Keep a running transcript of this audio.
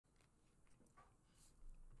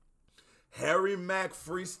Harry Mack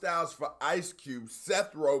freestyles for Ice Cube,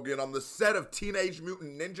 Seth Rogen on the set of Teenage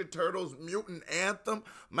Mutant Ninja Turtles Mutant Anthem.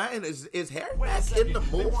 Man, is Harry Mack in the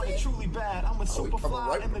movie? They want it truly bad. I'm a super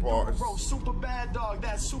fly and the dude bro, super bad dog.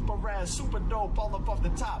 That's super rad, super dope, all up off the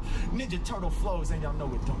top. Ninja Turtle flows, and y'all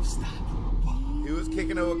know it don't stop. He was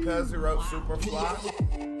kicking it with cuz who wrote Super Fly.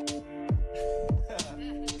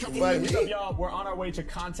 What's up, y'all? We're on our way to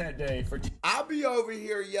content day for. I'll be over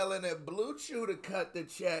here yelling at Blue Chew to cut the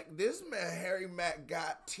check. This man Harry Mack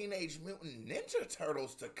got Teenage Mutant Ninja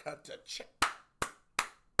Turtles to cut the check.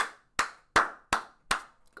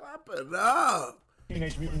 Clap it up.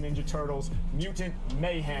 Teenage Mutant Ninja Turtles, Mutant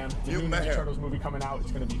Mayhem, the new Ninja Turtles movie coming out.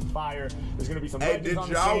 It's gonna be fire. There's gonna be some legends on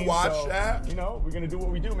the scene. Did y'all watch that? You know, we're gonna do what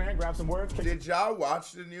we do, man. Grab some words. Did y'all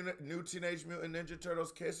watch the new Teenage Mutant Ninja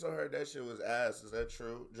Turtles? Kiss or heard that shit was ass. Is that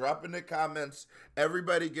true? Drop in the comments.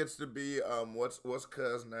 Everybody gets to be what's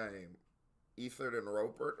cuz name? Ethan and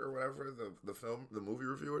Rupert or whatever, the movie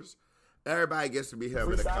reviewers. Everybody gets to be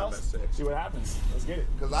him in the comment section. See what happens. Let's get it.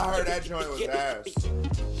 Cause I heard that joint was ass.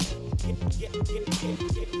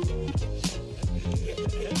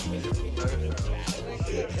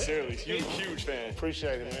 Seriously, huge fan.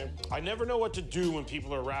 Appreciate it, man. I never know what to do when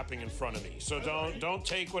people are rapping in front of me. So don't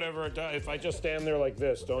take whatever it does. If I just stand there like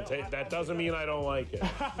this, don't take. That doesn't mean I don't like it.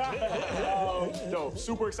 Dope.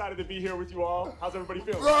 Super excited to be here with you all. How's everybody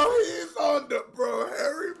feeling? Bro, he's on the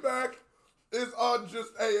Harry Mack is on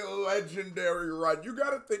just a legendary run. You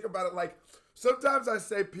gotta think about it like, sometimes I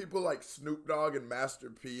say people like Snoop Dogg and Master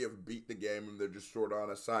P have beat the game and they're just sort of on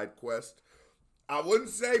a side quest. I wouldn't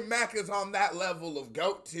say Mack is on that level of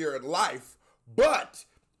GOAT tier in life, but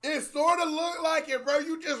it sort of looked like it, bro.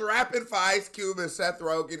 You just rapping for Ice Cube and Seth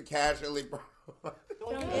Rogen casually, bro.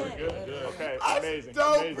 Good. Okay, amazing.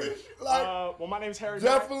 Like, well, my name's Harry.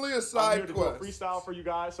 Definitely a side I'm here to quest. do a freestyle for you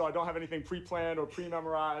guys, so I don't have anything pre-planned or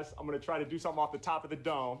pre-memorized. I'm gonna try to do something off the top of the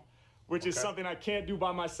dome, which is something I can't do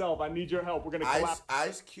by myself. I need your help. We're gonna collapse.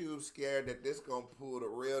 Ice Cube scared that this gonna pull the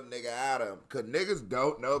real nigga out of him. Cause niggas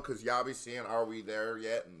don't know, cause y'all be seeing Are We There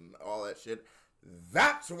Yet and all that shit.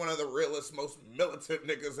 That's one of the realest, most militant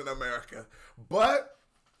niggas in America. But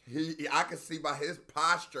I can see by his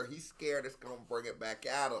posture, he's scared it's gonna bring it back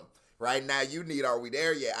at him. Right now, you need Are We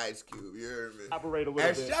There Yet, Ice Cube. You hear me? Operate a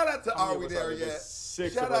little bit. And shout out to Are We There Yet.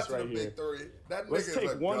 Shout out to the big three. That Let's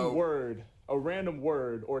take one dope word, a random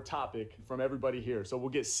word or topic from everybody here. So we'll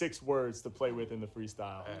get 6 words to play with in the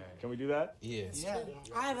freestyle. Can we do that? Yes. Yeah.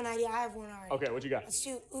 I have an idea. I have one already. Okay, what you got? Let's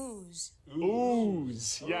do ooze.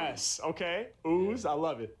 Ooze. Yes. Okay. Ooze. I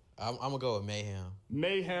love it. I'm gonna go with Mayhem.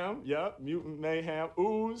 Mayhem. Yep. Mutant Mayhem.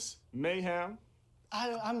 Ooze. Mayhem.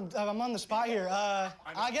 I'm on the spot here.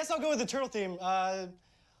 I guess I'll go with the turtle theme.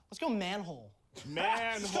 Let's go manhole.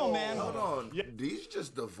 Manhole. Let's go manhole. Hold on. Yeah. These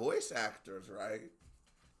just the voice actors, right?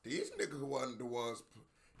 These niggas wasn't the ones.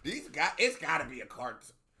 It's gotta be a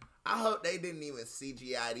cartoon. I hope they didn't even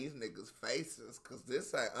CGI these niggas' faces, cause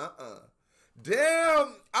this ain't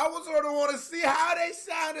Damn, I was sort of want to see how they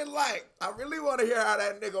sounded like. I really want to hear how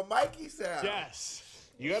that nigga Mikey sounds. Yes.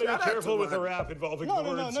 You gotta be careful with the rap involving the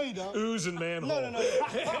words no, you don't. ooze and manhole. No.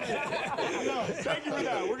 Thank you for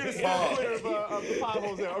that. We're gonna stay clear of the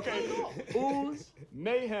potholes there. Okay. Ooze,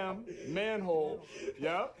 mayhem, manhole.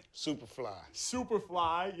 Yep. Superfly.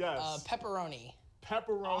 Superfly. Yes. Pepperoni.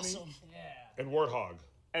 Pepperoni. Awesome. Yeah. And warthog.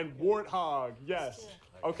 And warthog. Yes.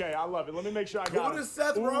 Okay, I love it. Let me make sure I got it. Who does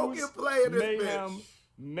Seth Rogen play in this mayhem, bitch?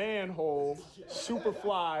 Manhole,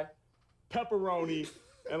 Superfly, Pepperoni,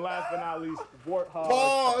 and last but not least, warthog.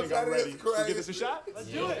 Pause, I think I'm ready. crazy. Let's give this a shot? Let's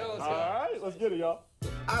do it. All right, let's get it, y'all.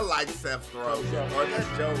 I like Seth Rogen. Or that's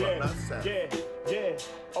Joe, not Seth. Yeah,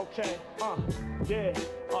 okay, yeah,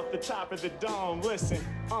 off the top of the dome, listen,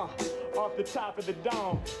 off the top of the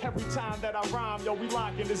dome. Every time that I rhyme, yo, we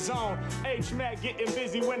lock in the zone. H-Mac getting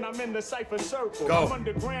busy when I'm in the cypher circle. Go. I'm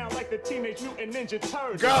underground like the Teenage Mutant Ninja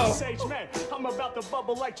Turtles. Go. It's H-Mac, I'm about to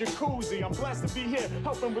bubble like jacuzzi. I'm blessed to be here,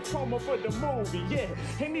 helping with promo for the movie, yeah.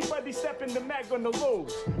 Anybody step in the Mac gonna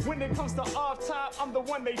lose. When it comes to off top, I'm the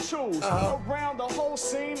one they choose. Around the whole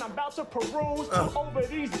scene, I'm about to peruse. Over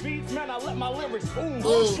these beats, man, I let my lyrics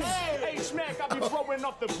ooze. H-Mac, I be throwing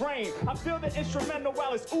off the brain. I feel the instrumental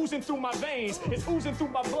while it's oozing through my veins. It's oozing through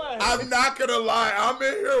my blood. I'm not gonna lie, I'm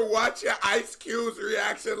in here watching Ice Cube's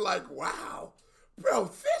reaction like, wow.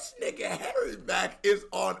 Bro, this nigga Harry Mack is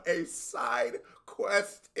on a side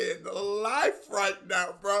quest in life right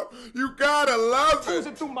now, bro. You gotta love it.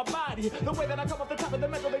 Oozing through my body. The way that I come off the top of the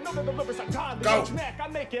mental, they know that the lyrics are godly. Go. H-Mac, I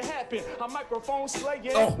make it happen. A microphone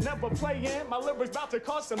slaying, never playing. My lyrics about to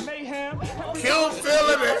cause some mayhem. Kill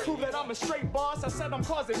feeling I it. prove that I'm a straight boss. I said I'm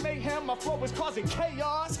causing mayhem. My flow is causing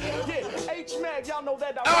chaos. Yeah, H-Mac Mack, y'all know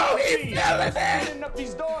that I Oh, he's feeling it. opening up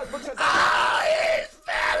these doors because Oh, he's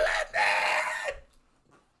feeling it.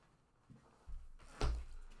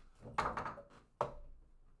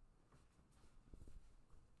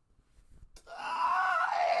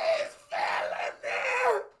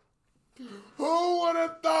 Who would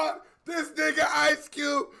have thought this nigga Ice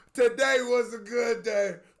Cube today was a good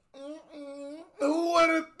day? Who would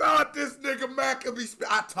have thought this nigga Mack could be?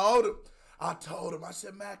 I told him. I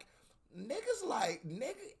said, Mack, niggas like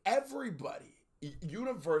everybody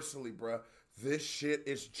universally, bruh. This shit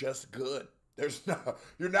is just good.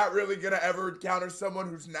 You're not really gonna ever encounter someone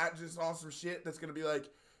who's not just on some shit that's gonna be like,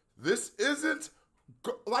 this isn't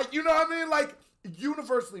like, you know what I mean? Like,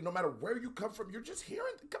 universally, no matter where you come from, you're just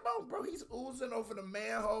hearing, come on, bro, he's oozing over the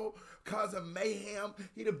manhole, causing mayhem.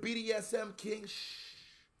 He the BDSM king. Shh.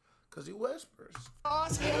 Cause he whispers.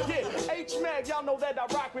 Yeah, H-Mack, y'all know that I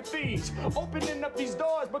rock with these. Opening up these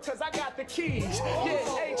doors because I got the keys.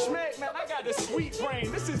 Yeah, H-Mack, man, I got a sweet brain.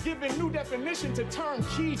 This is giving new definition to term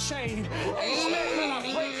keychain. H-Mack, man,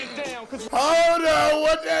 I break it down. Cause hold on,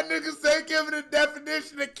 what that nigga say, giving a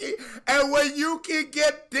definition of key. And when you can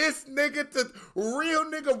get this nigga to real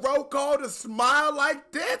nigga roll call to smile like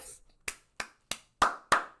this.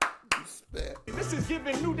 This is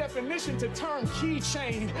giving new definition to term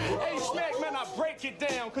keychain. H-Mack, man, I break it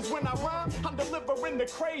down. Cause when I rhyme, I'm delivering the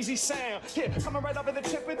crazy sound. Here, coming right over the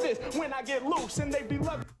tip of this. When I get loose and they be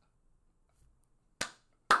loving.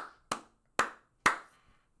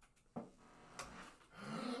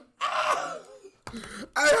 Hey,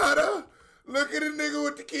 hold on. Look at the nigga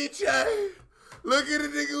with the keychain. Look at the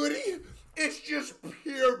nigga with it. It's just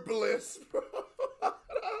pure bliss, bro.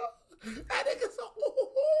 That nigga's so.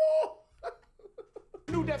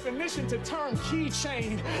 New definition to term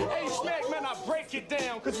keychain. H-Mack, man, I break it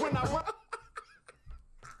down. Cause when I rhyme.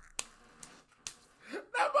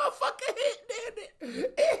 That motherfucker hit, didn't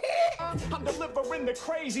it? I'm delivering the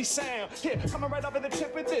crazy sound. Here, coming right over the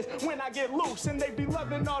tip of this. When I get loose and they be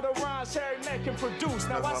loving all the rhymes Harry Mack can produce.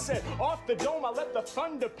 Now I said, off the dome, I let the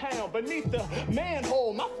thunder pound. Beneath the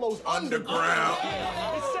manhole, my flow's underground.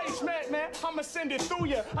 It's H-Mack, man, I'ma send it through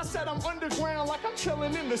ya. I said I'm underground like I'm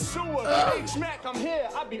chilling in the sewer. H-Mack, I'm here,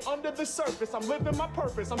 I be under the surface. I'm living my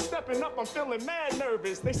purpose, I'm stepping up, I'm feeling mad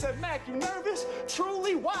nervous. They said, Mack, you nervous?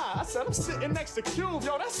 Truly, why? I said, I'm sitting next to Cube,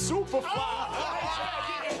 yo, that's super fly.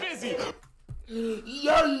 H-Mack getting busy.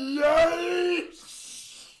 Yay!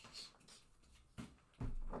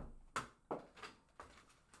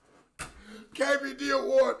 KBD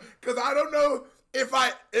Award, because I don't know if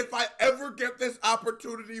I ever get this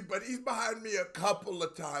opportunity, but he's behind me a couple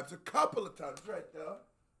of times. Right there.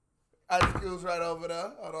 Ice Cube's right over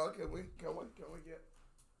there. Hold on, can we get?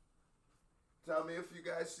 Tell me if you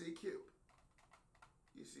guys see Cube.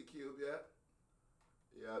 You see Cube yet?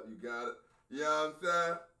 Yep, you got it. You know what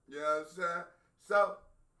I'm saying? So,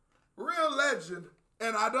 real legend,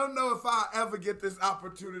 and I don't know if I'll ever get this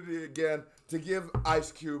opportunity again to give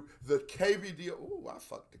Ice Cube the KBD. Ooh, I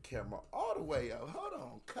fucked the camera all the way up. Hold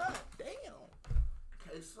on, cut, damn.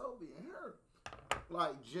 Queso being here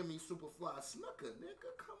like Jimmy Superfly Snooker,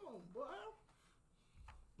 nigga. Come on, boy.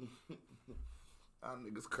 That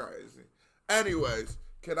nigga's crazy. Anyways,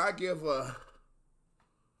 can I give a?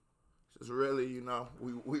 Just really, you know,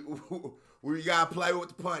 we gotta play with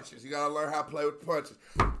the punches. You gotta learn how to play with the punches.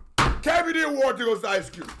 KBD Award goes to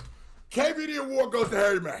Ice Cube. KBD Award goes to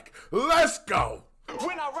Harry Mack. Let's go.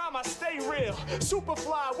 When I rhyme, I stay real.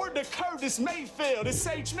 Superfly, word to Curtis Mayfield. It's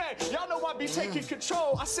H-Mack, y'all know I be taking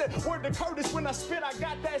control. I said, word to Curtis, when I spit, I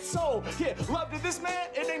got that soul. Yeah, love to this man,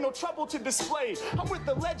 it ain't no trouble to display. I'm with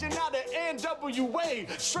the legend out of NWA.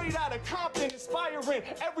 Straight out of Compton, inspiring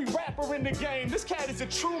every rapper in the game. This cat is a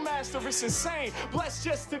true master, it's insane. Blessed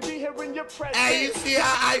just to be here in your presence. Hey, you see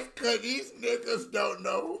how Ice Cube, these niggas don't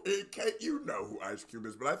know. You know who Ice Cube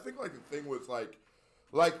is, but I think like the thing was like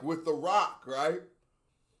with The Rock, right?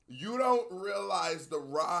 You don't realize The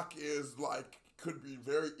Rock is like, could be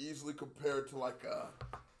very easily compared to like a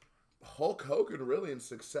Hulk Hogan really in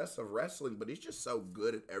success of wrestling, but he's just so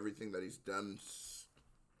good at everything that he's done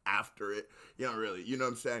after it. You know, really, you know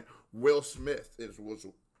what I'm saying? Will Smith was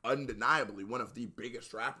undeniably one of the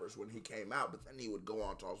biggest rappers when he came out, but then he would go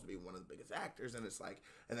on to also be one of the biggest actors, and it's like,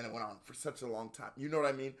 and then it went on for such a long time. You know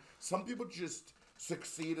what I mean? Some people just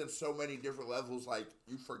succeed at so many different levels, like,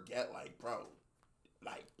 you forget, like, bro,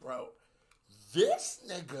 this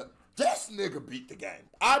nigga beat the game.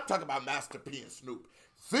 I'm talking about Master P and Snoop.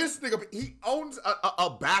 This nigga, he owns a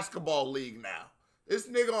basketball league now. This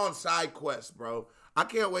nigga on side quest, bro. I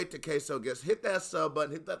can't wait till Queso gets, hit that sub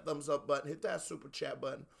button, hit that thumbs up button, hit that super chat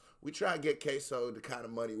button. we try to get Queso the kind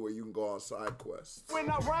of money where you can go on side quests. When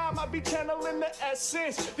I rhyme, I be channeling the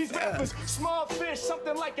essence. These rappers, small fish,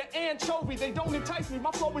 something like an anchovy. They don't entice me.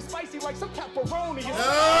 My flow is spicy like some pepperoni.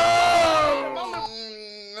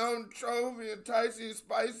 Anchovy, enticing,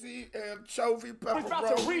 spicy, anchovy, pepperoni. I'm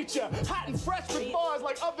about to reach ya, hot and fresh with bars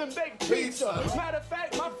like oven-baked pizza. Matter of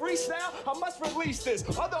fact, my freestyle, I must release this.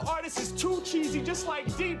 Other artists is too cheesy, just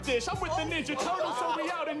like Deep Dish. I'm with the Ninja Turtles, so we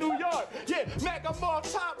out in New York. Yeah, Mac, I'm on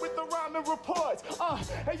top with the rhyming reports.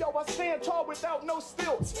 Hey yo, I stand tall without no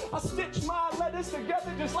stilts. I stitch my letters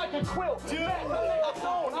together just like a quilt. Mac, I lay it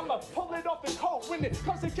down, I'ma pull it off the coat. When it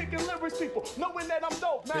comes to kicking lyrics, people, knowing that I'm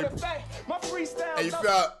dope. Matter of fact, my freestyle. And you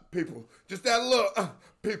feel people, just that little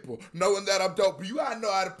people knowing that I'm dope. But you gotta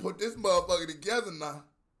know how to put this motherfucker together now.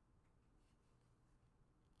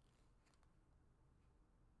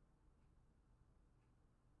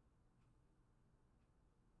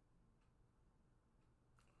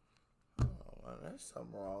 Oh, man, there's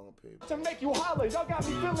something wrong with people. To make you holler, y'all got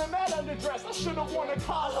me feeling mad underdressed. I should have worn a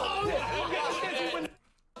collar.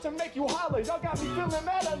 To make you holler, y'all got me feeling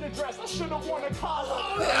mad underdressed. I should have worn a collar.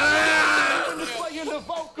 When it's playing the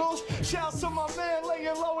vocals, shouts to my man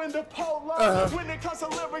laying low in the polo. When it comes to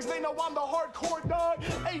lyrics, they know I'm the hardcore dog.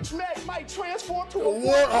 H-Mac might transform to a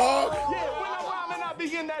warthog. Yeah, when I'm rhyming, I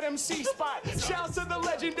be in that MC spot. Shouts to the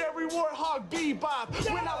legendary warthog Bebop.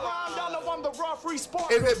 When I rhyme, y'all know I'm the raw free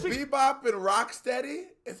spark. Is it Bebop and Rocksteady?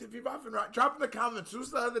 Is it Bebop and Rock? Drop in the comments. Who's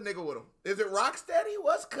the other nigga with him? Is it Rocksteady?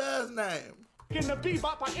 What's cuz name? In the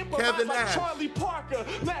bebop, I improvise like Charlie Parker.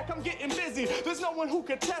 Mac, I'm getting busy. There's no one who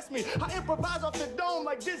could test me. I improvise off the dome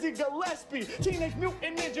like Dizzy Gillespie. Teenage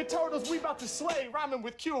Mutant Ninja Turtles, we about to slay. Rhyming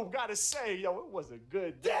with Cube, gotta say, yo, it was a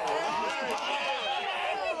good day.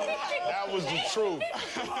 That was the truth.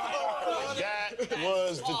 That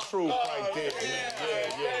was the truth right there.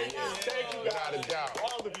 Yeah. Thank you, without a doubt.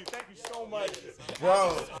 All of you, thank you so much.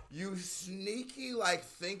 Bro, you sneaky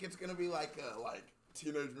think it's gonna be like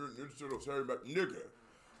Teenage Mutant Ninja Turtles, Harry Mack, nigga.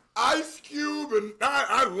 Ice Cube, and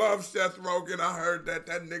I love Seth Rogen. I heard that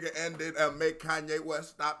nigga ended and made Kanye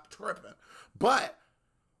West stop tripping. But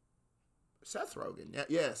Seth Rogen,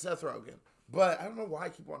 yeah, Seth Rogen. But I don't know why I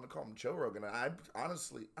keep wanting to call him Joe Rogan. I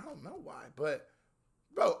honestly, I don't know why. But,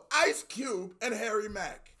 bro, Ice Cube and Harry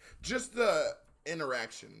Mack, just the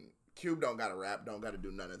interaction. Cube don't gotta rap, don't gotta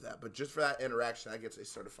do none of that. But just for that interaction, I get a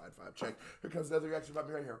certified 5 check. Here comes the other reaction by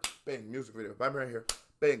me right here. Bang, music video. By me right here.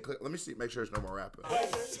 Bang, click. Let me see, make sure there's no more rapping.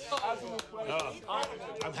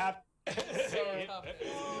 I'm happy.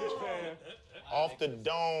 Off the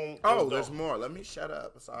dome. Oh, there's more. Let me shut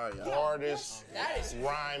up. Sorry, y'all. Hardest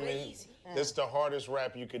rhyming. This is the hardest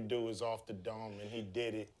rap you could do is Off the Dome, and he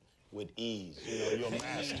did it with ease. You know, you're a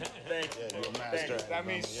master. Thank you. Yeah, you're a master. That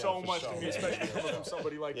means so much to me, especially coming from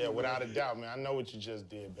somebody like you. Yeah, without a doubt, man. I know what you just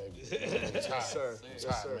did, baby. It's hot. Yes, sir. It's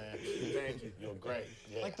Yes, hot, sir. man. Thank you. You're great.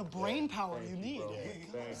 Yeah. Like the brain power you need.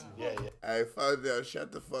 Yeah. Hey, fuck that.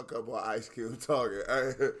 Shut the fuck up while Ice Cube talking.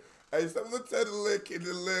 Hey, someone said the lick in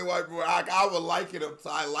the lid white boy. I would like it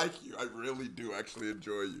until I like you. I really do actually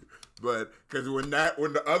enjoy you. But, because when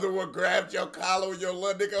the other one grabbed your collar when your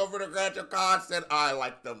little nigga over there grabbed your collar, I said, I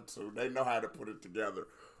like them too. They know how to put it together.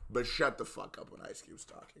 But shut the fuck up when Ice Cube's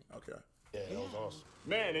talking, okay? Yeah, that was awesome.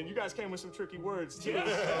 Man, and you guys came with some tricky words, too. Boom!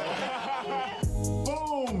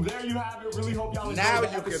 There you have it. Really hope y'all enjoyed Now the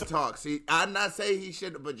you can episode. talk. See, I'm not saying he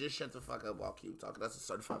should, but just shut the fuck up while Cube talking. That's a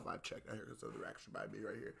certified 5 check. Now here comes the other action by me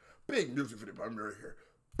right here. Bing, music video by me right here.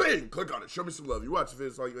 Bing, click on it. Show me some love. You watch the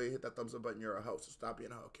video, so you ain't hit that thumbs up button. You're a hoe, so stop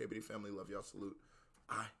being a hoe. KBD family, love y'all. Salute.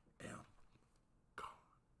 I am